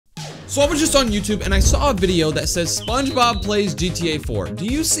So I was just on YouTube and I saw a video that says SpongeBob plays GTA 4. Do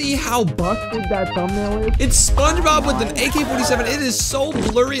you see how busted that thumbnail is? It's SpongeBob with an AK-47. It is so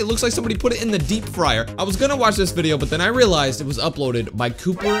blurry. It looks like somebody put it in the deep fryer. I was gonna watch this video, but then I realized it was uploaded by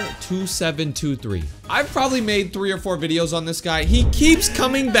Cooper2723. I've probably made 3 or 4 videos on this guy. He keeps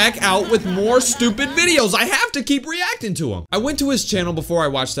coming back out with more stupid videos. I have to keep reacting to him. I went to his channel before I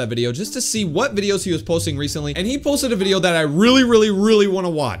watched that video just to see what videos he was posting recently, and he posted a video that I really want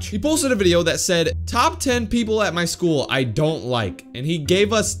to watch. He posted a video that said, top 10 people at my school I don't like, and he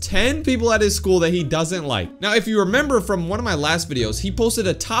gave us 10 people at his school that he doesn't like. Now, if you remember from one of my last videos, he posted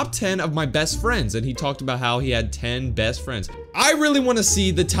a top 10 of my best friends, and he talked about how he had 10 best friends. I really want to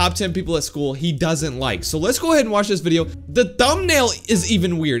see the top 10 people at school he doesn't like. So let's go ahead and watch this video. The thumbnail is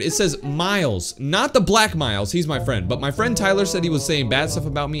even weird. It says Miles, not the black Miles. He's my friend, but my friend Tyler said he was saying bad stuff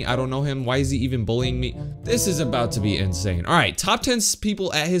about me. I don't know him. Why is he even bullying me? This is about to be insane. All right, top 10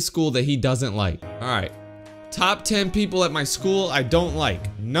 people at his school that he doesn't like. All right. Top 10 people at my school I don't like.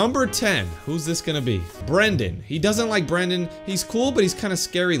 Number 10, who's this gonna be? Brendan. He doesn't like Brendan. He's cool, but he's kind of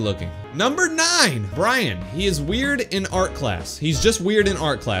scary looking. Number 9, Brian. He is weird in art class. He's just weird in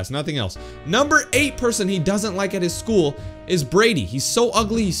art class, nothing else. Number 8 person he doesn't like at his school is Brady. He's so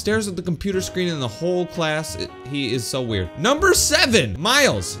ugly, he stares at the computer screen in the whole class. He is so weird. Number 7,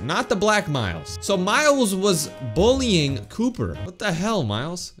 Miles, not the black Miles. So Miles was bullying Cooper. What the hell,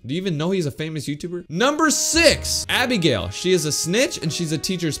 Miles? Do you even know he's a famous YouTuber? Number 6, Abigail. She is a snitch and she's a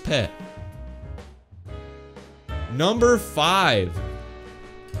teacher's pet. Number 5,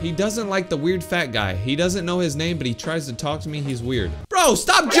 he doesn't like the weird fat guy. He doesn't know his name, but he tries to talk to me. He's weird. Bro,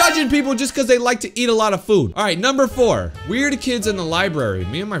 stop judging people just because they like to eat a lot of food. All right, number 4, weird kids in the library.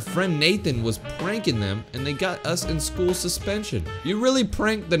 Me and my friend Nathan was pranking them, and they got us in school suspension. You really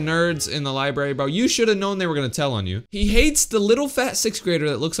pranked the nerds in the library, bro. You should have known they were gonna tell on you. He hates the little fat 6th grader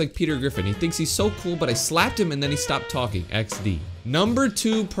that looks like Peter Griffin. He thinks he's so cool, but I slapped him and then he stopped talking. XD. Number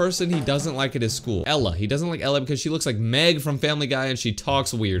 2 person he doesn't like at his school, Ella. He doesn't like Ella because she looks like Meg from Family Guy and she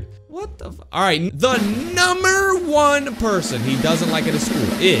talks weird. What the f— All right, the number 1 person he doesn't like at his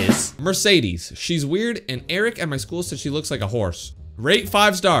school is Mercedes. She's weird, and Eric at my school said she looks like a horse. Rate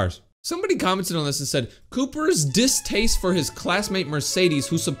 5 stars. Somebody commented on this and said, Cooper's distaste for his classmate Mercedes,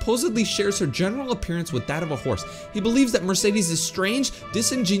 who supposedly shares her general appearance with that of a horse. He believes that Mercedes is strange,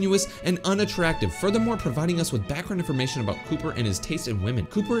 disingenuous, and unattractive, furthermore providing us with background information about Cooper and his taste in women.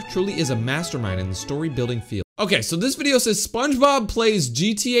 Cooper truly is a mastermind in the story building field. Okay, so this video says SpongeBob plays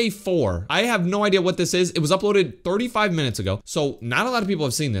GTA 4. I have no idea what this is. It was uploaded 35 minutes ago, so not a lot of people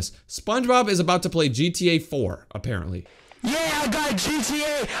have seen this. SpongeBob is about to play GTA 4, apparently. Yeah, I got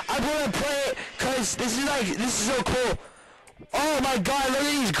GTA. I'm gonna play it because this is so cool. Oh my god, look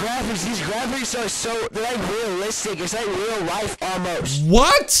at these graphics. These graphics are they're like realistic. It's like real life almost.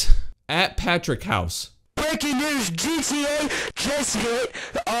 What? At Patrick House. Breaking news, GTA just hit,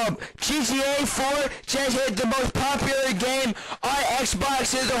 GTA 4 just hit the most popular game on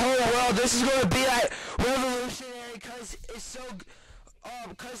Xbox in the whole world. This is gonna be like revolutionary because it's so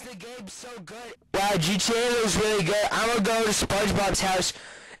because the game's so good. Wow, GTA looks really good. I'm gonna go to SpongeBob's house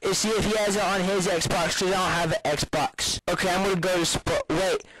and see if he has it on his Xbox, because I don't have an Xbox. Okay, I'm gonna go to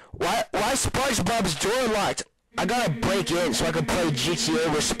wait, why SpongeBob's door locked? I gotta break in so I can play GTA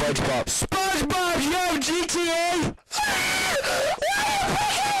with SpongeBob. SpongeBob, yo, GTA!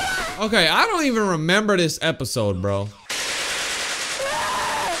 Okay, I don't even remember this episode, bro.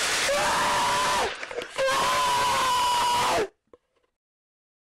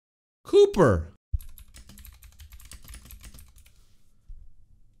 Cooper.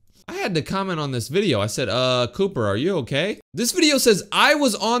 I had to comment on this video. I said, Cooper, are you okay? This video says, I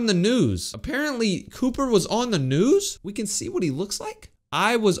was on the news. Apparently, Cooper was on the news? We can see what he looks like?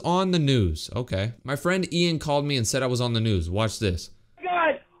 I was on the news. Okay. My friend Ian called me and said I was on the news. Watch this.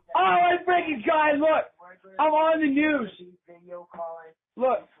 God, oh my freaking God, look. I'm on the news.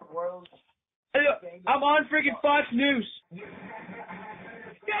 Look. I'm on freaking Fox News.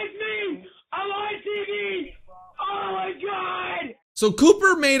 It's me! I'm on TV! Oh my God! So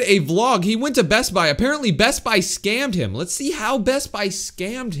Cooper made a vlog. He went to Best Buy. Apparently Best Buy scammed him. Let's see how Best Buy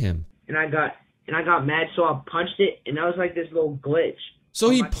scammed him. And I got mad, so I punched it, and that was like this little glitch. So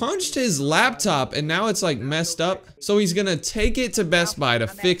he punched his laptop and now it's like messed up. So he's gonna take it to Best Buy to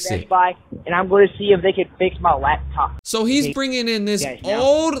fix it. Best Buy, and I'm going to see if they can fix my laptop. So he's bringing in this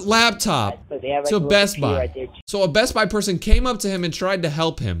old laptop to Best Buy. So a Best Buy person came up to him and tried to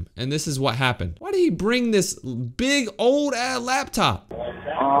help him, and this is what happened. Why did he bring this big old laptop?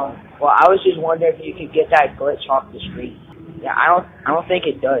 Well, I was just wondering if you could get that glitch off the screen. Yeah, I don't think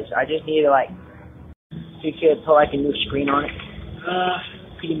it does. I just need to, like, if you could put like a new screen on it.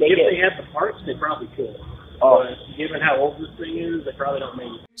 Could you make If it? they had the parts, they probably could. Oh. But given how old this thing is, they probably don't make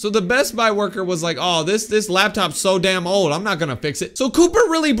it. So the Best Buy worker was like, oh, this laptop's so damn old, I'm not gonna fix it. So Cooper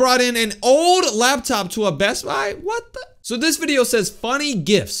really brought in an old laptop to a Best Buy? What the? So this video says funny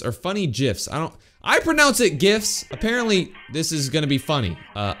GIFs or funny GIFs. I pronounce it GIFs. Apparently, this is gonna be funny.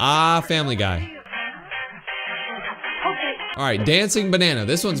 Family Guy. All right, Dancing Banana.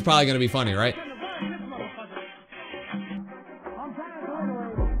 This one's probably gonna be funny, right?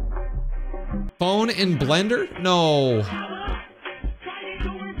 Phone in blender? No.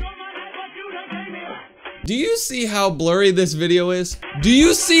 Do you see how blurry this video is? Do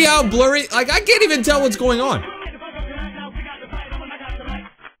you see how blurry? Like, I can't even tell what's going on.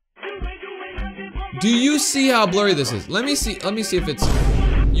 Do you see how blurry this is? Let me see if it's...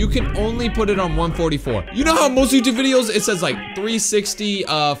 You can only put it on 144. You know how most YouTube videos, it says like 360,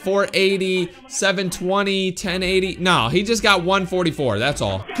 480, 720, 1080? No, he just got 144, that's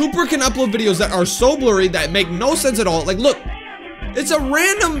all. Cooper can upload videos that are so blurry that make no sense at all. Like, look, it's a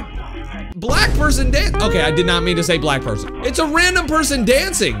random black person dance. Okay, I did not mean to say black person. It's a random person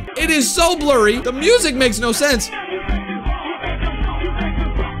dancing. It is so blurry. The music makes no sense.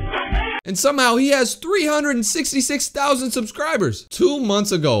 And somehow he has 366,000 subscribers. 2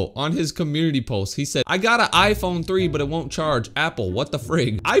 months ago on his community post, he said, I got an iPhone 3, but it won't charge. Apple, what the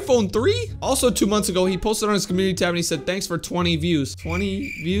frig? iPhone 3? Also 2 months ago, he posted on his community tab and he said, thanks for 20 views.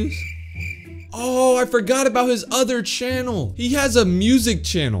 20 views? Oh, I forgot about his other channel. He has a music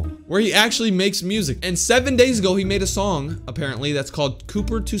channel where he actually makes music. And 7 days ago, he made a song, apparently, that's called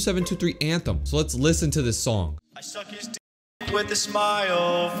Cooper 2723 Anthem. So let's listen to this song. I suck his dick with a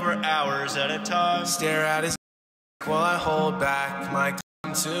smile for hours at a time. Stare at his while I hold back my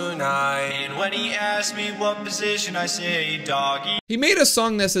tonight. And when he asks me what position, I say doggy. He made a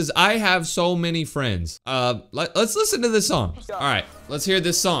song that says, I have so many friends. Let's listen to this song. All right, let's hear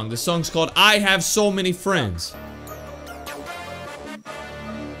this song. This song's called I Have So Many Friends.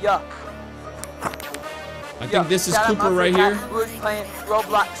 Yeah. I think this is Cooper right here. We're playing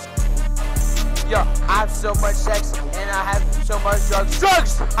Roblox. Yo, I have so much sex and I have so much drugs.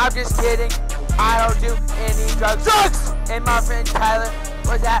 Drugs! I'm just kidding. I don't do any drugs. Drugs! And my friend Tyler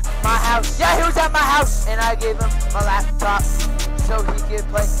was at my house. Yeah, he was at my house. And I gave him my laptop so he could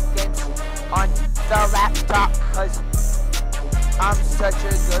play games on the laptop. Cause I'm such a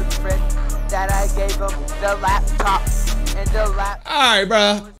good friend that I gave him the laptop and the laptop. All right,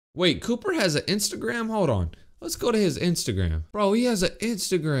 bro. Wait, Cooper has an Instagram? Hold on. Let's go to his Instagram. Bro, he has an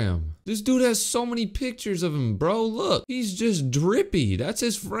Instagram. This dude has so many pictures of him, bro. Look, he's just drippy. That's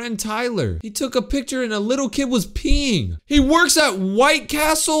his friend Tyler. He took a picture and a little kid was peeing. He works at White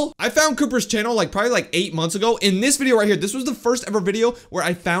Castle. I found Cooper's channel probably like 8 months ago. In this video right here, this was the first ever video where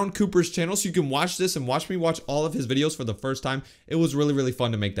I found Cooper's channel. So you can watch this and watch me watch all of his videos for the first time. It was really, really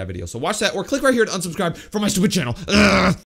fun to make that video. So watch that or click right here to unsubscribe from my stupid channel. Ugh.